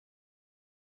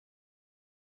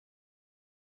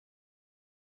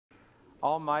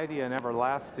Almighty and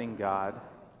everlasting God,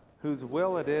 whose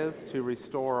will it is to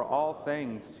restore all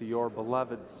things to your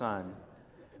beloved Son,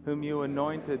 whom you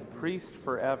anointed priest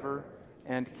forever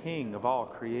and King of all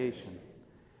creation,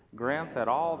 grant that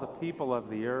all the people of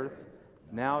the earth,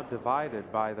 now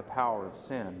divided by the power of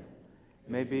sin,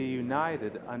 may be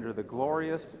united under the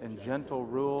glorious and gentle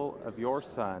rule of your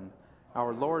Son,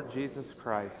 our Lord Jesus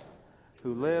Christ,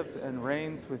 who lives and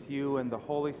reigns with you in the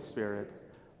Holy Spirit,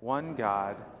 one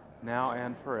God, now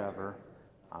and forever.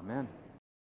 Amen.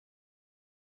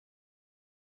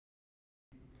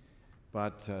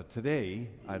 But today,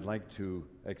 I'd like to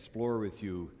explore with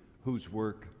you whose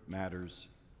work matters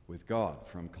with God,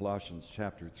 from Colossians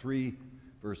chapter 3,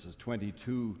 verses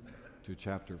 22 to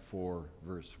chapter 4,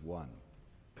 verse 1.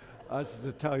 Just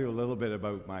to tell you a little bit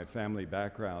about my family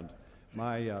background,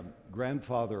 my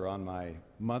grandfather on my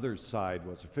mother's side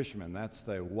was a fisherman. That's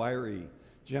the wiry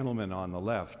gentleman on the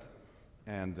left.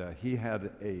 And he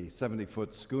had a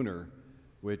 70-foot schooner,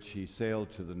 which he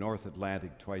sailed to the North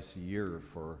Atlantic twice a year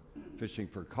for fishing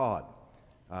for cod.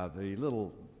 The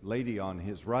little lady on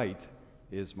his right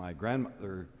is my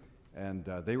grandmother, and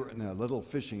they were in a little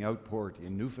fishing outport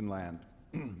in Newfoundland,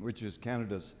 which is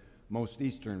Canada's most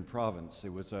eastern province.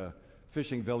 It was a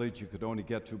fishing village you could only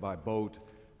get to by boat.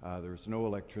 There was no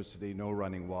electricity, no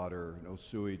running water, no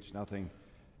sewage, nothing.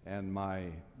 And my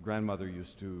grandmother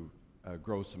used to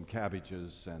grow some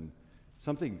cabbages and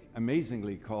something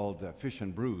amazingly called fish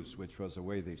and brews, which was a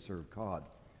way they served cod.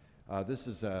 This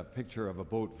is a picture of a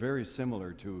boat very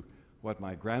similar to what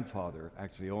my grandfather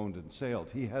actually owned and sailed.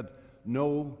 He had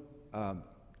no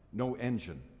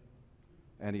engine,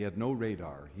 and he had no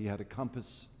radar. He had a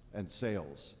compass and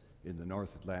sails in the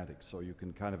North Atlantic, so you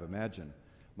can kind of imagine.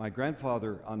 My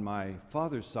grandfather on my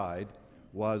father's side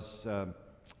was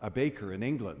a baker in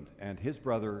England, and his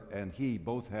brother and he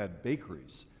both had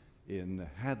bakeries in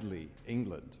Hadley,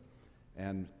 England.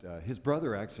 And his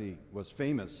brother actually was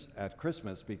famous at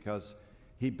Christmas because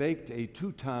he baked a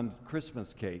 2-ton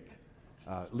Christmas cake,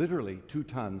 literally 2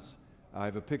 tons. I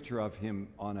have a picture of him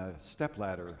on a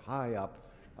stepladder high up,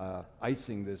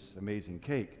 icing this amazing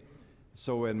cake.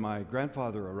 So when my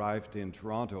grandfather arrived in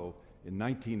Toronto in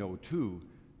 1902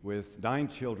 with 9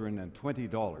 children and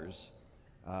 $20,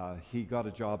 he got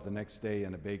a job the next day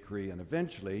in a bakery and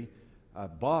eventually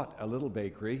bought a little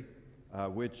bakery,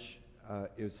 which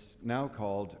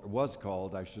was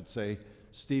called, I should say,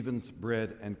 Stephen's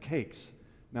Bread and Cakes.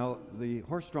 Now, the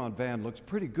horse-drawn van looks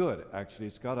pretty good, actually.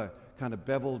 It's got a kind of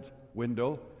beveled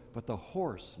window, but the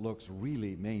horse looks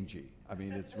really mangy. I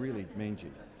mean, it's really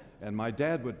mangy. And my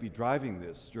dad would be driving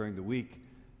this during the week,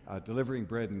 delivering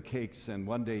bread and cakes, and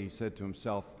one day he said to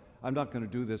himself, I'm not going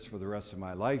to do this for the rest of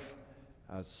my life.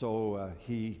 So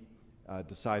he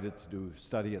decided to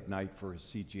study at night for his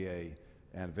CGA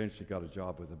and eventually got a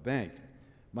job with a bank.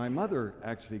 My mother,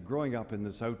 actually growing up in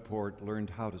this outport, learned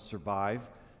how to survive.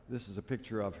 This is a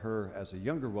picture of her as a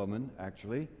younger woman,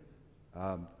 actually,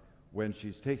 when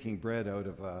she's taking bread out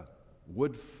of a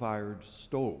wood-fired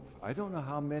stove. I don't know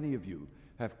how many of you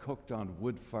have cooked on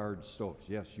wood-fired stoves.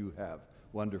 Yes, you have.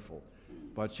 Wonderful.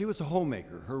 But she was a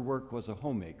homemaker. Her work was a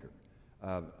homemaker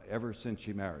ever since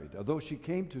she married. Although she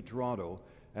came to Toronto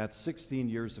at 16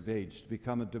 years of age to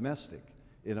become a domestic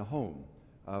in a home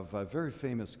of a very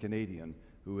famous Canadian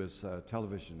who is a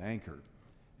television anchor.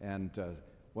 And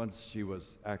once she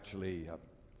was actually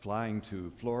flying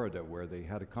to Florida where they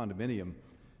had a condominium,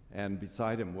 and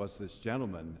beside him was this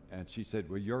gentleman, and she said,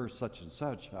 well, you're such and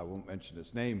such, I won't mention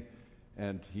his name,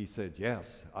 and he said,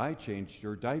 yes, I changed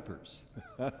your diapers.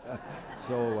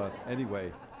 So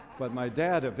anyway, but my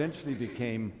dad eventually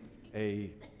became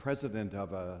a president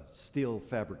of a steel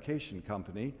fabrication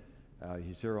company.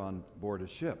 He's here on board a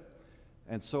ship.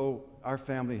 And so our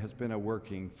family has been a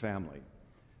working family.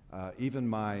 Even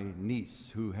my niece,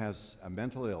 who has a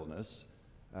mental illness,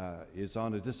 is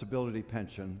on a disability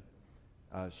pension.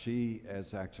 She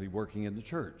is actually working in the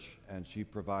church, and she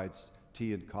provides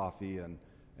tea and coffee and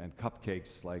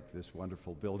cupcakes like this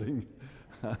wonderful building.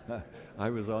 I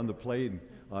was on the plane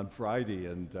on Friday,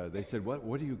 and they said,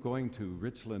 what are you going to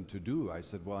Richland to do? I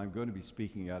said, well, I'm going to be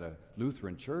speaking at a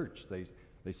Lutheran church.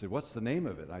 They said, what's the name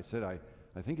of it? I said,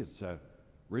 I think it's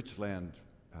Richland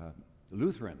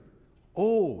Lutheran.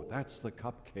 Oh, that's the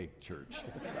cupcake church.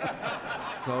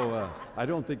 So I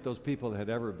don't think those people had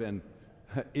ever been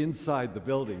inside the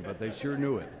building, but they sure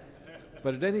knew it.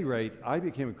 But at any rate, I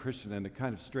became a Christian in a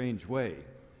kind of strange way.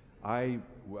 I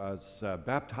was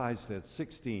baptized at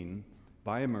 16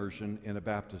 by immersion in a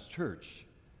Baptist church,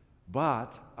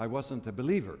 but I wasn't a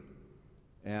believer.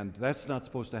 And that's not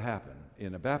supposed to happen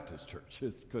in a Baptist church.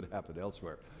 It could happen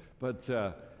elsewhere, but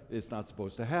it's not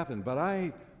supposed to happen. But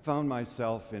I found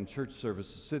myself in church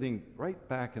services sitting right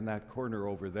back in that corner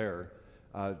over there,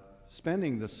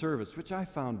 spending the service, which I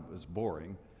found was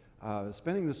boring,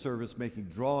 spending the service making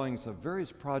drawings of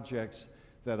various projects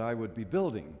that I would be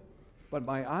building. But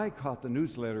my eye caught the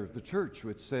newsletter of the church,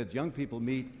 which said young people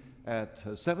meet at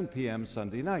 7 p.m.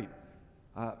 Sunday night.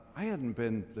 I hadn't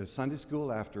been to Sunday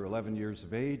school after 11 years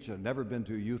of age. I'd never been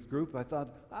to a youth group. I thought,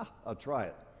 I'll try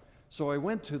it. So I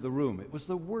went to the room. It was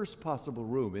the worst possible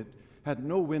room. It had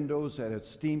no windows, it had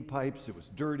steam pipes, it was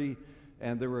dirty,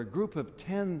 and there were a group of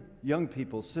 10 young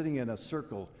people sitting in a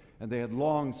circle, and they had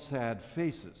long, sad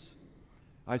faces.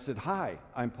 I said, "Hi,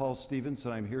 I'm Paul Stevens,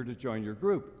 and I'm here to join your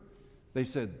group." They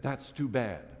said, "That's too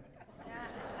bad."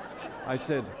 I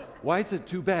said, "Why is it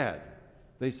too bad?"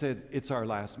 They said, "It's our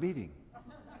last meeting."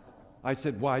 I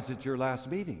said, "Why is it your last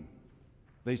meeting?"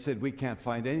 They said, "We can't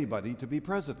find anybody to be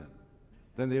president."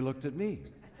 Then they looked at me.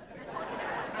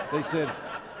 They said,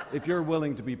 "If you're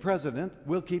willing to be president,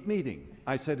 we'll keep meeting."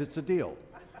 I said, "It's a deal."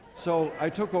 So I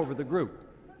took over the group.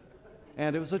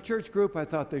 And it was a church group. I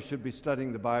thought they should be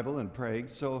studying the Bible and praying.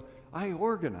 So I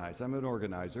organized. I'm an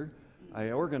organizer.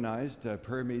 I organized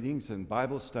prayer meetings and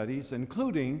Bible studies,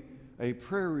 including a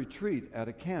prayer retreat at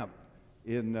a camp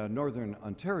in northern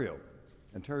Ontario.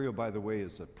 Ontario, by the way,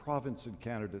 is a province in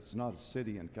Canada. It's not a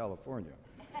city in California.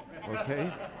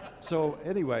 Okay? So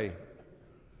anyway,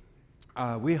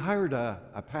 we hired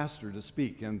a pastor to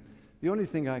speak, and the only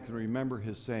thing I can remember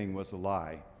his saying was a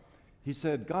lie. He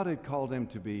said God had called him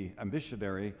to be a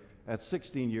missionary at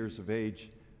 16 years of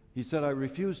age. He said, "I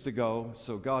refused to go,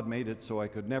 so God made it so I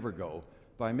could never go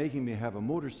by making me have a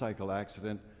motorcycle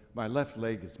accident. My left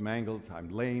leg is mangled, I'm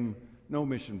lame, no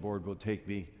mission board will take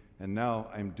me, and now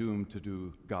I'm doomed to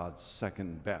do God's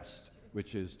second best,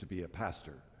 which is to be a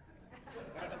pastor."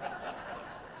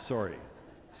 Sorry,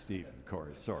 Steve and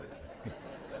Corey, sorry.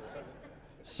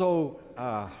 So,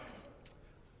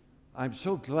 I'm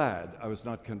so glad I was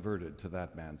not converted to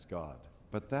that man's God.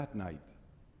 But that night,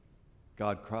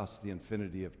 God crossed the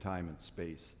infinity of time and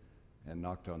space and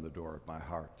knocked on the door of my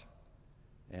heart.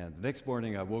 And the next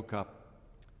morning I woke up,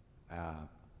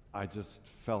 I just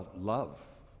felt love,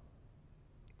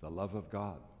 the love of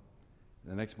God.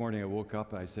 The next morning I woke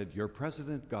up and I said, "Your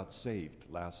president got saved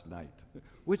last night,"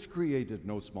 which created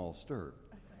no small stir.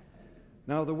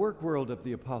 Now, the work world of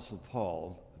the Apostle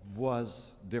Paul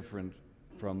was different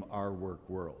from our work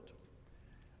world.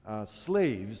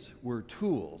 Slaves were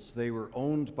tools. They were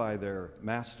owned by their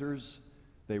masters.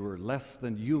 They were less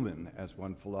than human, as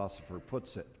one philosopher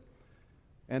puts it.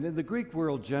 And in the Greek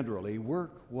world generally,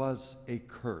 work was a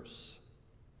curse.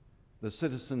 The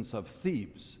citizens of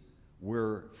Thebes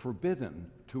were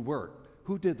forbidden to work.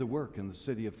 Who did the work in the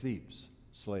city of Thebes?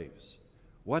 Slaves.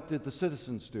 What did the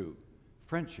citizens do?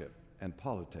 Friendship and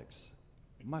politics,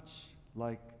 much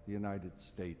like the United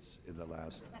States in the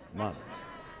last month.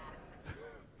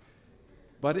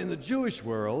 But in the Jewish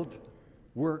world,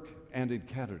 work, and in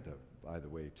Canada, by the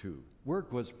way, too,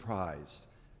 work was prized,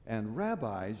 and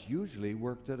rabbis usually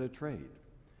worked at a trade.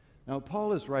 Now,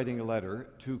 Paul is writing a letter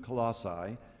to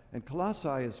Colossae, and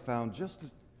Colossae is found just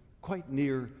quite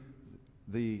near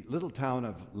the little town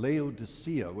of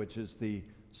Laodicea, which is the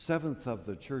seventh of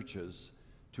the churches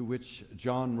to which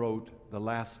John wrote the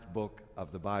last book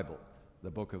of the Bible, the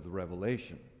book of the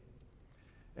Revelation.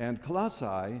 And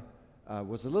Colossae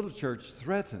was a little church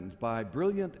threatened by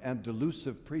brilliant and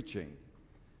delusive preaching.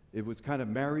 It was kind of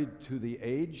married to the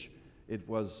age. It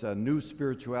was a new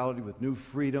spirituality with new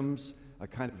freedoms, a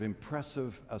kind of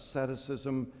impressive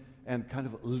asceticism, and kind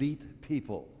of elite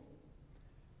people.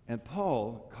 And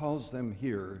Paul calls them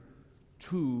here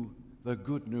to the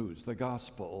good news, the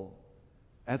gospel,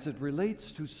 as it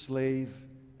relates to slave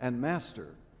and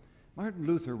master. Martin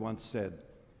Luther once said,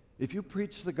 "If you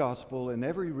preach the gospel in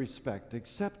every respect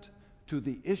except to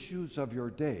the issues of your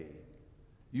day,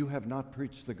 you have not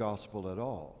preached the gospel at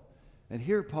all." And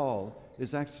here Paul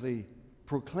is actually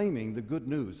proclaiming the good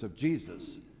news of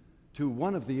Jesus to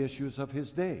one of the issues of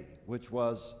his day, which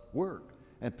was work,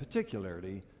 and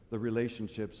particularly the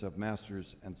relationships of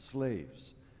masters and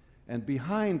slaves. And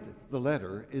behind the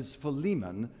letter is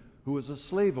Philemon, who was a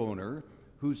slave owner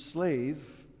whose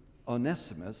slave,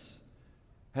 Onesimus,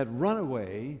 had run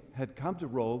away, had come to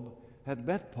Rome, had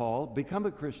met Paul, become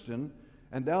a Christian,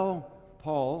 and now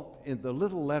Paul, in the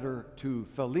little letter to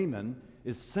Philemon,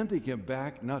 is sending him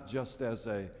back not just as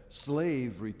a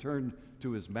slave returned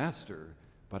to his master,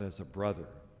 but as a brother.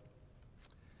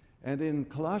 And in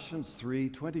Colossians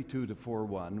 3:22 to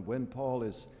 4:1, when Paul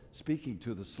is speaking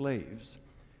to the slaves,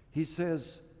 he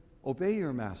says, "Obey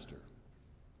your master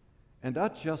and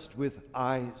not just with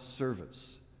eye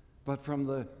service, but from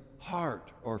the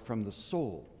heart or from the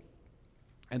soul,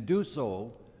 and do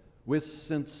so with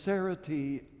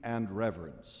sincerity and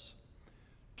reverence.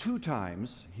 2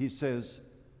 times he says,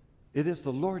 it is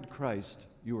the Lord Christ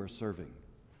you are serving.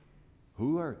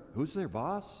 Who's their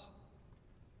boss?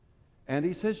 And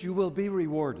he says you will be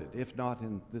rewarded, if not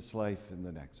in this life, in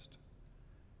the next.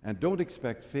 And don't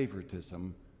expect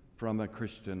favoritism from a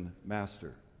Christian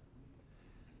master.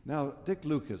 Now, Dick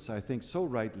Lucas, I think, so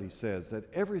rightly says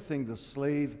that everything the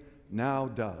slave now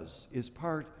does is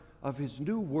part of his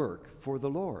new work for the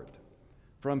Lord.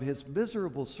 From his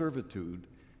miserable servitude,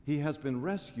 he has been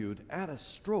rescued at a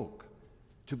stroke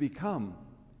to become,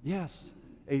 yes,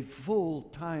 a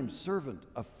full-time servant,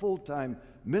 a full-time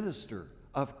minister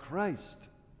of Christ.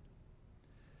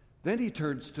 Then he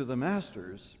turns to the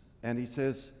masters and he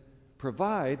says,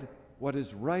 provide what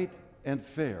is right and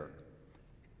fair.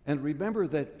 And remember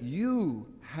that you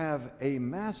have a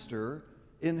master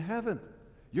in heaven.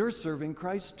 You're serving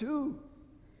Christ too,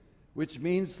 which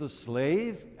means the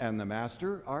slave and the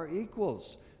master are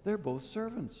equals. They're both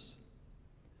servants.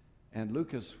 And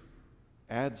Lucas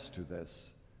adds to this,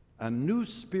 a new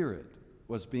spirit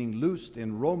was being loosed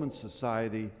in Roman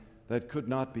society that could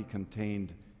not be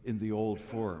contained in the old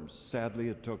forms. Sadly,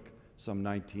 it took some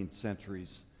 19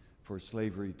 centuries for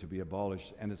slavery to be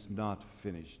abolished, and it's not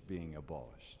finished being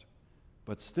abolished.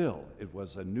 But still, it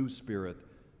was a new spirit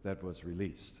that was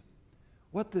released.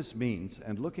 What this means,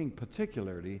 and looking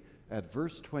particularly at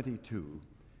verse 22,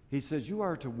 he says, you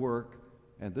are to work,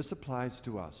 and this applies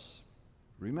to us.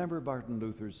 Remember Martin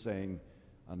Luther's saying,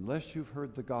 unless you've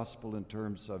heard the gospel in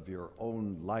terms of your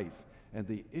own life and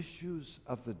the issues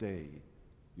of the day,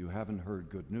 you haven't heard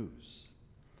good news.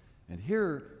 And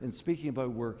here, in speaking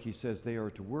about work, he says they are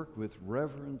to work with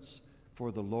reverence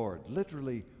for the Lord,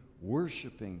 literally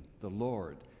worshiping the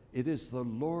Lord. It is the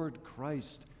Lord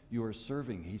Christ you are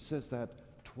serving. He says that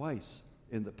twice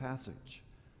in the passage.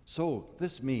 So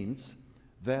this means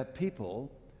that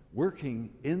people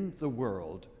working in the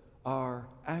world are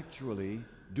actually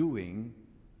doing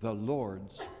the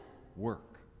Lord's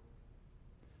work.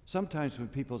 Sometimes when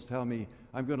people tell me,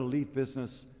 I'm going to leave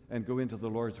business and go into the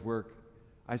Lord's work,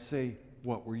 I say,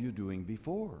 what were you doing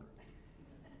before?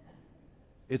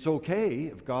 It's okay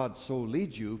if God so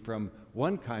leads you from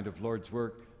one kind of Lord's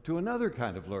work to another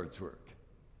kind of Lord's work.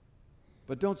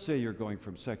 But don't say you're going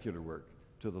from secular work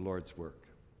to the Lord's work.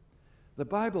 The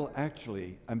Bible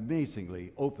actually,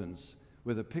 amazingly, opens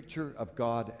with a picture of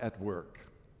God at work.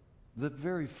 The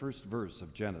very first verse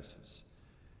of Genesis.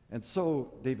 And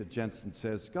so, David Jensen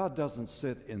says, God doesn't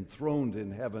sit enthroned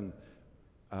in heaven,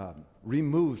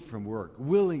 removed from work,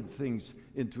 willing things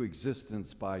into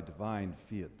existence by divine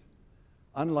fiat.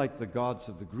 Unlike the gods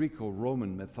of the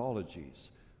Greco-Roman mythologies,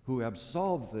 who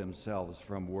absolved themselves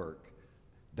from work,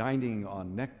 dining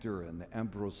on nectar and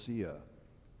ambrosia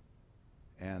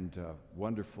and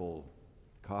wonderful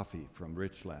coffee from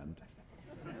Richland,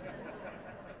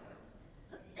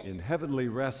 in heavenly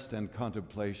rest and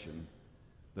contemplation,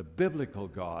 the biblical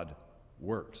God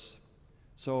works.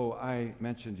 So I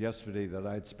mentioned yesterday that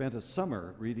I'd spent a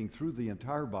summer reading through the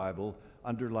entire Bible,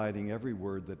 underlining every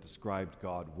word that described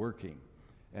God working.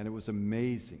 And it was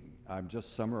amazing. I'm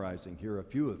just summarizing here a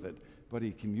few of it, but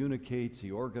he communicates,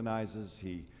 he organizes,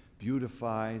 he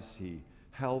beautifies, he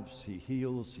helps, he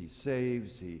heals, he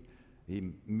saves, he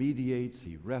mediates,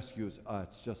 he rescues.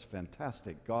 It's just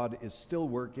fantastic. God is still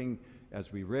working,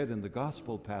 as we read in the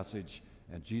gospel passage,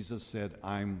 and Jesus said,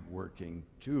 I'm working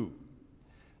too.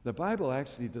 The Bible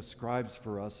actually describes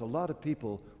for us a lot of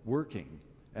people working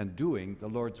and doing the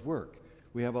Lord's work.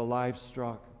 We have a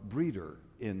livestock breeder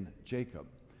in Jacob.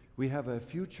 We have a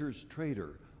futures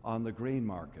trader on the grain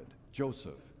market,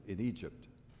 Joseph in Egypt.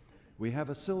 We have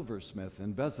a silversmith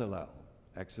in Bezalel,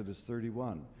 Exodus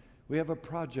 31. We have a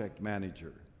project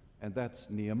manager, and that's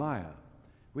Nehemiah.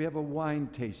 We have a wine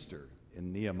taster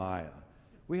in Nehemiah.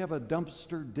 We have a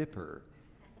dumpster dipper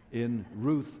in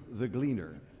Ruth the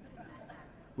Gleaner.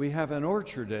 We have an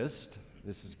orchardist.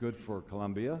 This is good for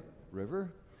Columbia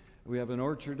River. We have an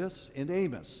orchardist in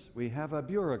Amos. We have a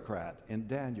bureaucrat in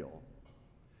Daniel.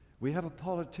 We have a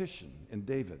politician in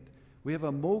David. We have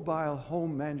a mobile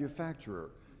home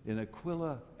manufacturer in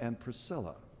Aquila and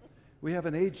Priscilla. We have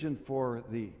an agent for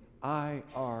the IRA.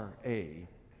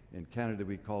 In Canada,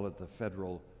 we call it the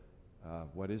federal,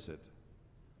 what is it?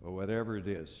 Well, whatever it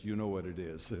is, you know what it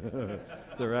is.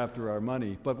 They're after our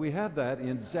money. But we have that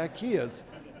in Zacchaeus,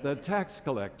 the tax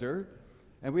collector,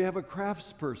 and we have a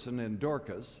craftsperson in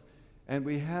Dorcas, and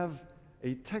we have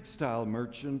a textile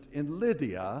merchant in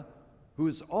Lydia, who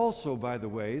is also, by the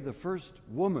way, the first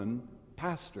woman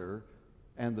pastor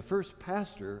and the first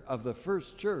pastor of the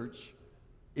first church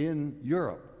in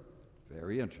Europe.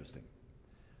 Very interesting.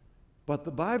 But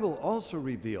the Bible also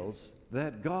reveals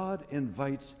that God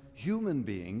invites human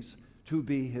beings to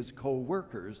be his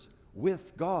co-workers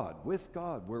with God. With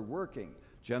God, we're working.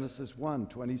 Genesis 1,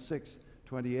 26,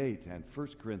 28, and 1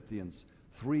 Corinthians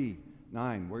 3,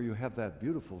 9, where you have that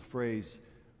beautiful phrase,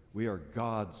 we are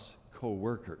God's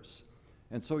co-workers.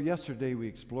 And so yesterday we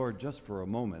explored just for a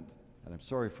moment, and I'm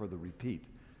sorry for the repeat,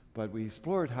 but we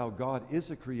explored how God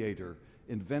is a creator,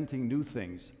 inventing new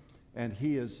things, and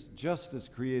he is just as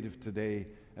creative today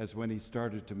as when he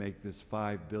started to make this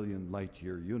 5 billion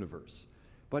light-year universe.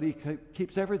 But he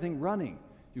keeps everything running.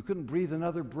 You couldn't breathe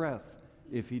another breath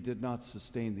if he did not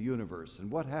sustain the universe. And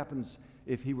what happens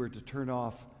if he were to turn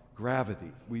off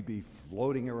gravity? We'd be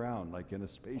floating around like in a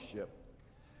spaceship.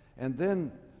 And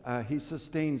then he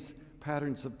sustains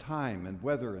patterns of time and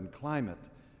weather and climate,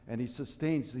 and he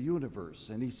sustains the universe,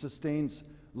 and he sustains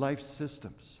life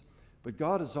systems. But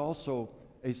God is also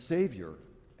a savior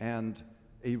and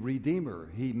a redeemer.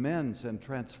 He mends and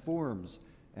transforms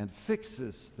and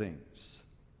fixes things,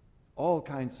 all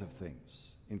kinds of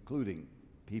things, including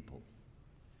people.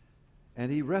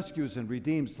 And he rescues and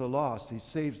redeems the lost. He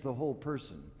saves the whole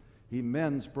person. He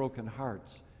mends broken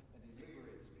hearts, and he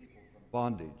liberates people from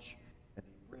bondage, and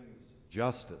he brings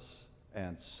justice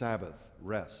and Sabbath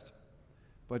rest.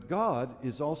 But God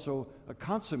is also a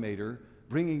consummator,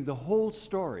 bringing the whole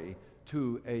story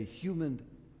to a human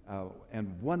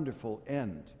and wonderful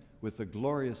end with the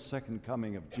glorious second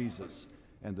coming of Jesus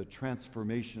and the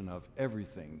transformation of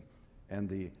everything and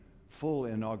the full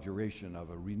inauguration of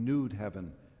a renewed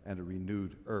heaven and a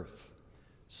renewed earth.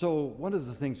 So one of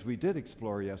the things we did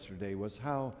explore yesterday was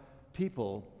how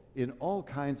people in all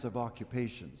kinds of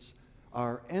occupations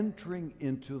are entering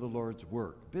into the Lord's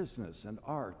work, business and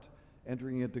art,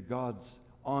 entering into God's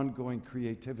ongoing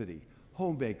creativity,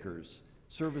 homemakers,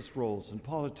 service roles, and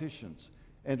politicians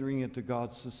entering into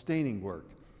God's sustaining work,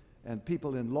 and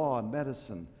people in law and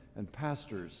medicine, and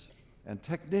pastors and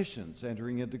technicians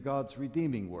entering into God's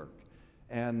redeeming work,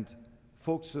 and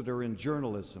folks that are in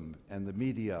journalism and the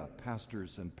media,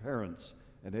 pastors and parents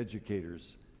and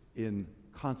educators in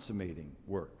consummating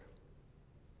work.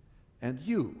 And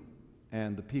you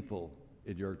and the people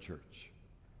in your church.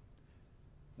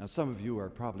 Now, some of you are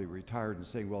probably retired and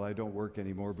saying, well, I don't work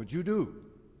anymore, but you do.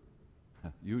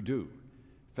 You do.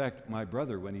 In fact, my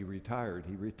brother, when he retired,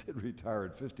 he did retire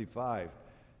at 55.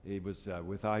 He was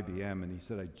with IBM, and he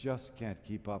said, I just can't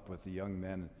keep up with the young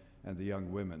men and the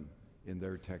young women in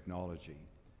their technology.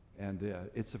 And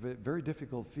it's a very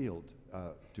difficult field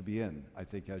to be in, I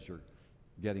think, as you're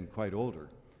getting quite older.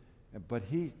 But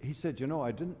he said, you know,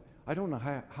 I don't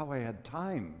know how I had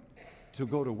time to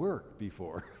go to work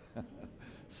before.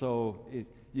 So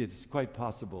it's quite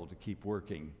possible to keep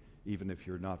working even if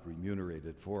you're not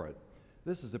remunerated for it.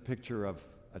 This is a picture of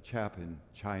a chap in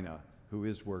China who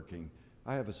is working.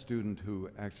 I have a student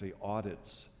who actually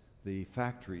audits the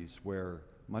factories where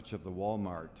much of the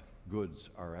Walmart goods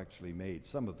are actually made.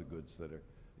 Some of the goods that are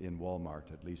in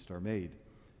Walmart, at least, are made.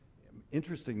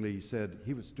 Interestingly, he said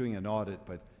he was doing an audit,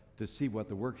 but to see what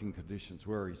the working conditions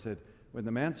were, he said, when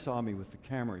the man saw me with the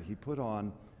camera, he put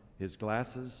on his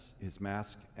glasses, his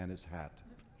mask, and his hat.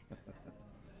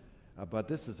 But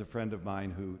this is a friend of mine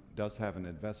who does have an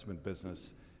investment business,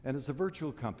 and it's a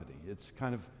virtual company. It's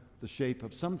kind of the shape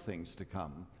of some things to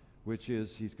come, which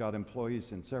is he's got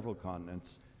employees in several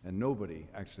continents, and nobody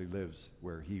actually lives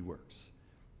where he works.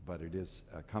 But it is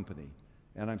a company.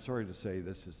 And I'm sorry to say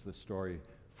this is the story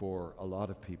for a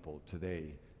lot of people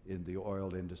today in the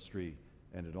oil industry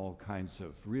and in all kinds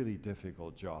of really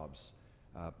difficult jobs.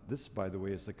 This, by the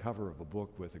way, is the cover of a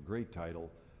book with a great title,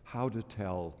 How to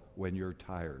Tell When You're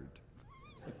Tired.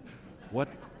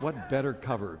 What better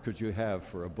cover could you have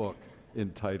for a book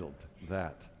entitled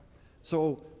that?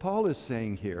 So Paul is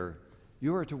saying here,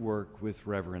 you are to work with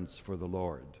reverence for the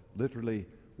Lord, literally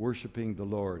worshiping the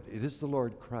Lord. It is the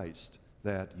Lord Christ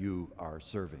that you are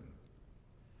serving.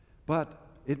 But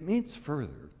it means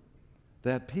further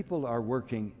that people are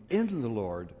working in the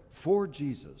Lord for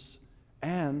Jesus,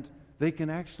 and they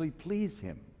can actually please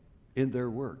him in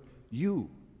their work. You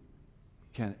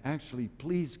can actually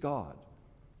please God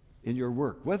in your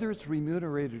work. Whether it's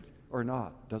remunerated or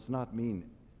not does not mean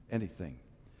anything.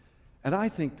 And I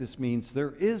think this means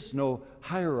there is no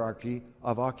hierarchy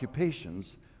of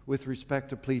occupations with respect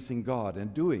to pleasing God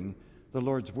and doing the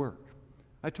Lord's work.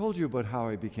 I told you about how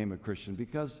I became a Christian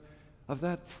because of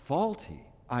that faulty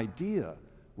idea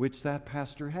which that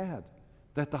pastor had,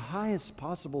 that the highest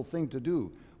possible thing to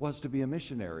do was to be a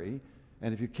missionary,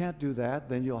 and if you can't do that,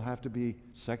 then you'll have to be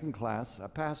second class, a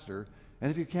pastor, And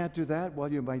if you can't do that,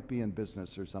 well, you might be in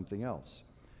business or something else.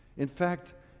 In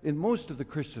fact, in most of the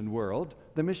Christian world,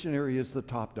 the missionary is the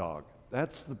top dog.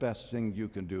 That's the best thing you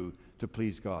can do to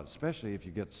please God, especially if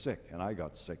you get sick, and I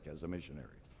got sick as a missionary.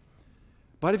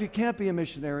 But if you can't be a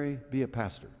missionary, be a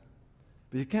pastor.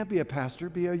 If you can't be a pastor,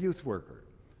 be a youth worker.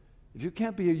 If you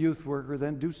can't be a youth worker,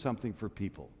 then do something for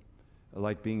people,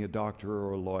 like being a doctor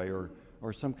or a lawyer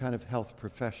or some kind of health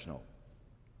professional.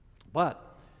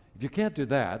 But if you can't do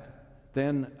that,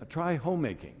 then try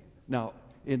homemaking. Now,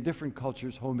 in different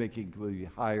cultures, homemaking will be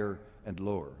higher and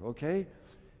lower, okay?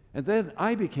 And then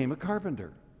I became a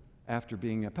carpenter after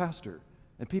being a pastor.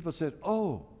 And people said,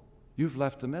 "Oh, you've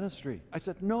left the ministry." I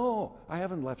said, "No, I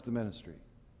haven't left the ministry."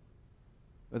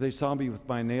 But they saw me with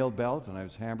my nail belt, and I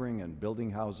was hammering and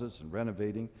building houses and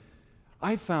renovating.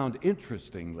 I found,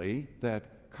 interestingly,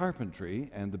 that carpentry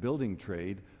and the building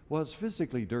trade was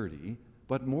physically dirty,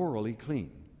 but morally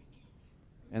clean.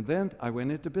 And then I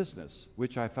went into business,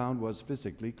 which I found was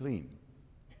physically clean.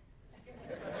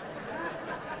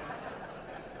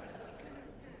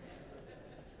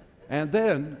 And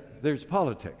then there's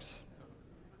politics.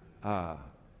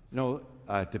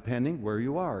 Depending where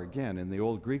you are. Again, in the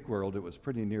old Greek world, it was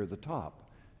pretty near the top,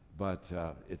 but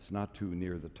it's not too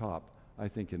near the top, I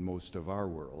think, in most of our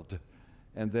world.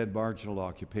 And then marginal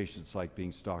occupations like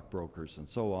being stockbrokers and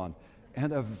so on.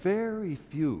 And a very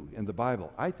few in the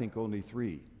Bible, I think only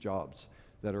 3 jobs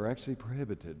that are actually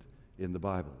prohibited in the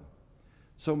Bible.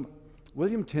 So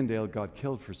William Tyndale got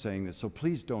killed for saying this, so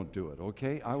please don't do it,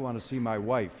 okay? I want to see my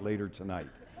wife later tonight.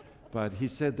 But he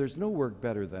said there's no work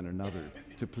better than another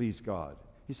to please God.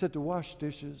 He said to wash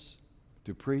dishes,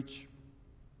 to preach,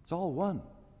 it's all one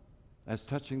as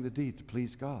touching the deed to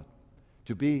please God.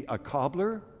 To be a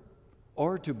cobbler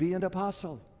or to be an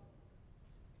apostle,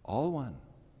 all one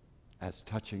as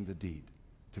touching the deed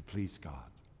to please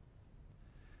God.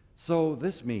 So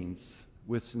this means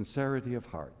with sincerity of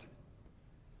heart.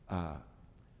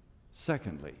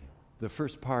 Secondly, the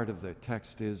first part of the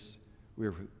text is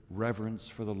we're reverence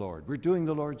for the Lord. We're doing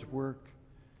the Lord's work,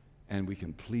 and we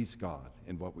can please God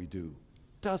in what we do.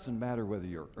 Doesn't matter whether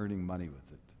you're earning money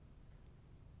with it,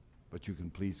 but you can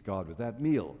please God with that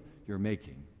meal you're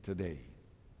making today,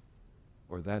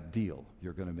 or that deal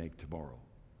you're going to make tomorrow.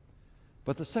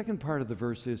 But the second part of the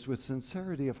verse is with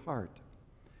sincerity of heart.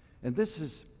 And this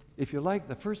is, if you like,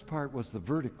 the first part was the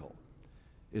vertical.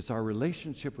 It's our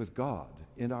relationship with God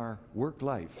in our work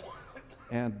life.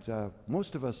 And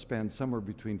most of us spend somewhere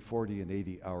between 40 and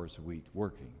 80 hours a week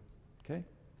working, okay?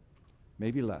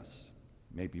 Maybe less,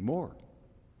 maybe more.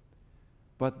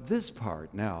 But this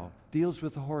part now deals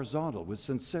with the horizontal, with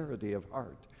sincerity of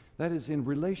heart. That is in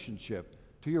relationship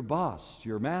to your boss, to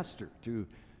your master, to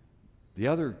the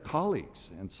other colleagues,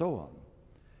 and so on.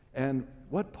 And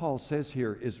what Paul says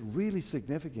here is really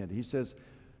significant. He says,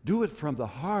 do it from the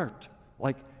heart,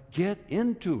 like get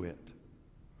into it.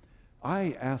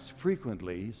 I ask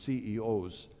frequently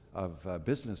CEOs of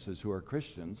businesses who are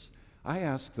Christians, I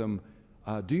ask them,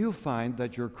 do you find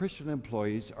that your Christian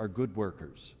employees are good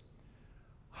workers?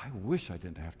 I wish I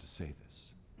didn't have to say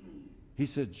this. He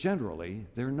said, generally,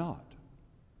 they're not.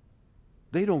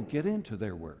 They don't get into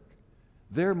their work.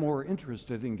 They're more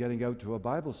interested in getting out to a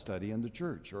Bible study in the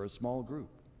church or a small group.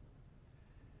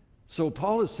 So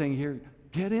Paul is saying here,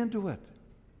 get into it.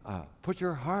 Put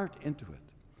your heart into it.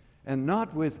 And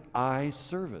not with eye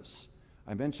service.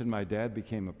 I mentioned my dad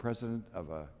became a president of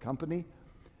a company,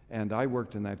 and I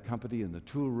worked in that company in the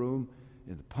tool room,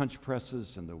 in the punch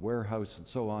presses, and the warehouse, and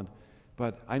so on.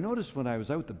 But I noticed when I was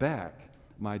out the back,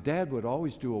 my dad would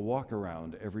always do a walk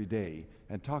around every day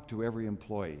and talk to every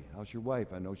employee. How's your wife?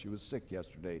 I know she was sick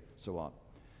yesterday, so on.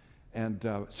 And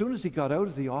as soon as he got out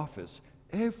of the office,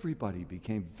 everybody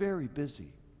became very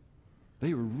busy.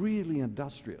 They were really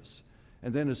industrious.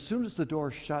 And then as soon as the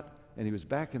door shut and he was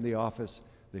back in the office,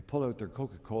 they pulled out their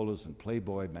Coca-Colas and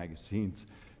Playboy magazines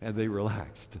and they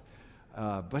relaxed.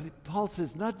 But Paul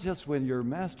says, not just when your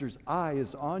master's eye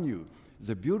is on you. There's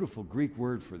a beautiful Greek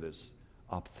word for this,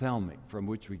 ophthalmic, from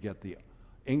which we get the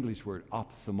English word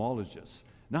ophthalmologist.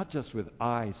 Not just with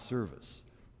eye service,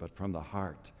 but from the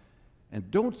heart. And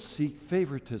don't seek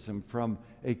favoritism from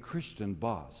a Christian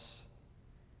boss.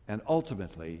 And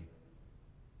ultimately,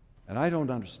 and I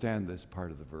don't understand this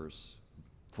part of the verse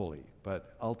fully,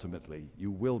 but ultimately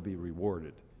you will be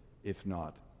rewarded, if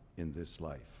not in this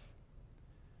life.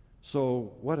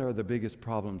 So what are the biggest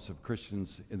problems of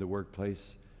Christians in the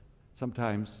workplace?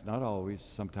 Sometimes, not always,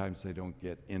 sometimes they don't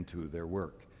get into their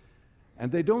work.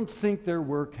 And they don't think their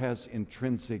work has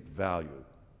intrinsic value.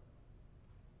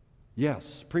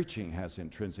 Yes, preaching has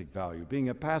intrinsic value. Being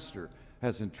a pastor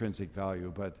has intrinsic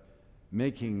value, but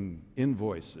making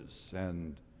invoices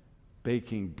and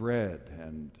baking bread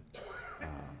and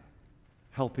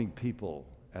helping people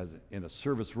in a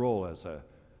service role as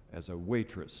a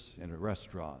waitress in a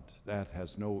restaurant. That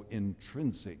has no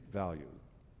intrinsic value.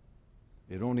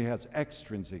 It only has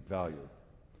extrinsic value.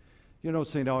 You know,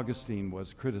 St. Augustine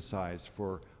was criticized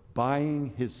for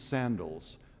buying his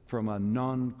sandals from a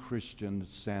non-Christian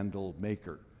sandal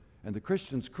maker. And the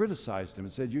Christians criticized him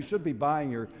and said, you should be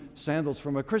buying your sandals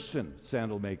from a Christian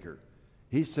sandal maker.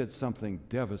 He said something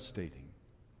devastating.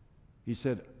 He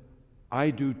said, I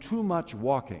do too much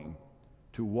walking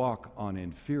to walk on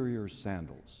inferior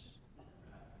sandals.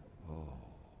 Oh.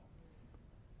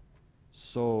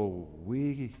 So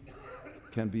we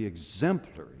can be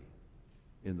exemplary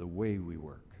in the way we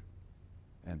work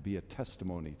and be a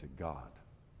testimony to God.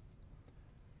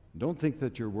 Don't think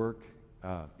that your work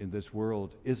in this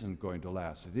world isn't going to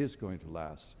last. It is going to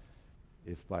last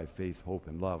if by faith, hope,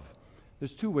 and love.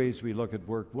 There's two ways we look at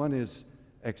work. One is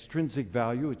extrinsic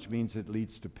value, which means it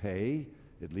leads to pay,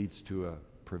 it leads to a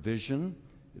provision,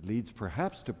 it leads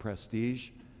perhaps to prestige,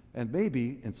 and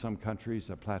maybe in some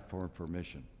countries a platform for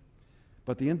mission.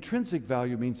 But the intrinsic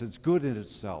value means it's good in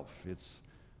itself. It's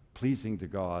pleasing to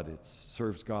God. It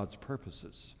serves God's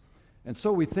purposes. And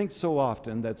so we think so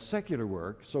often that secular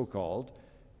work, so-called,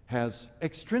 has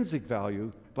extrinsic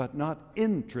value but not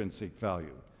intrinsic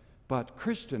value. But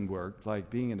Christian work, like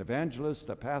being an evangelist,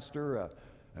 a pastor, a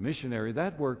missionary,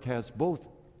 that work has both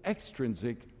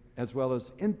extrinsic as well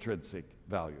as intrinsic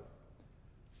value.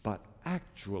 But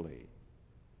actually,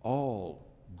 all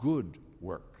good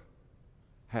work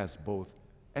has both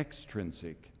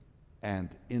extrinsic and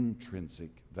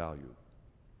intrinsic value.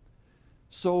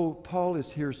 So Paul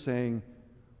is here saying,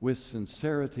 with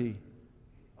sincerity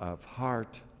of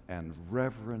heart and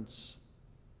reverence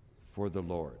for the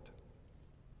Lord.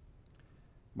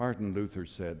 Martin Luther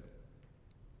said,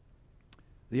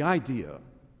 the idea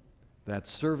that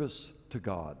service to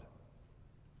God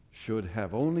should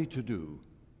have only to do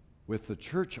with the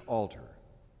church altar,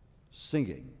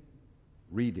 singing,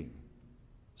 reading,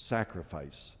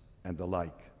 sacrifice, and the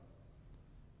like,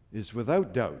 is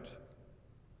without doubt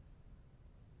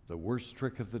the worst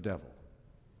trick of the devil.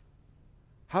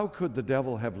 How could the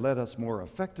devil have led us more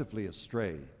effectively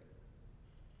astray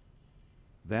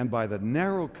than by the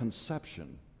narrow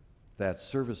conception that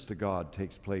service to God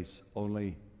takes place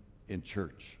only in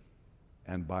church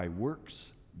and by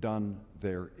works done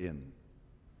therein?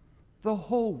 The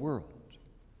whole world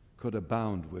could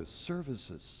abound with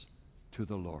services to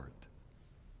the Lord,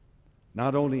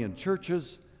 not only in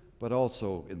churches, but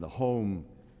also in the home,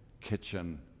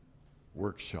 kitchen,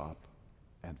 workshop,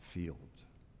 and field.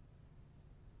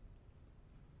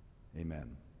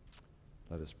 Amen.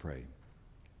 Let us pray.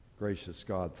 Gracious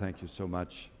God, thank you so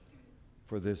much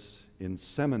for this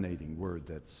inseminating word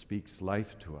that speaks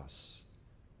life to us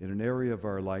in an area of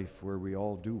our life where we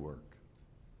all do work.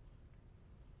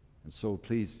 And so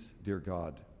please, dear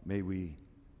God, may we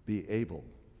be able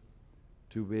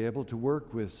to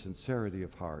work with sincerity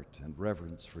of heart and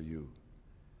reverence for you,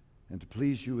 and to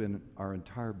please you in our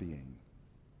entire being,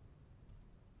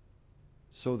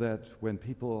 so that when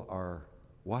people are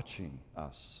watching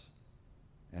us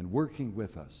and working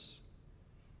with us,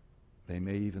 they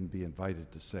may even be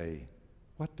invited to say,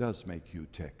 what does make you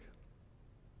tick?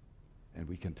 And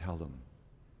we can tell them,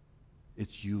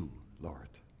 it's you, Lord.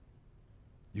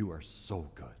 You are so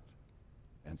good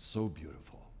and so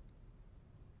beautiful.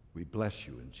 We bless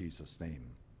you in Jesus' name.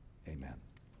 Amen.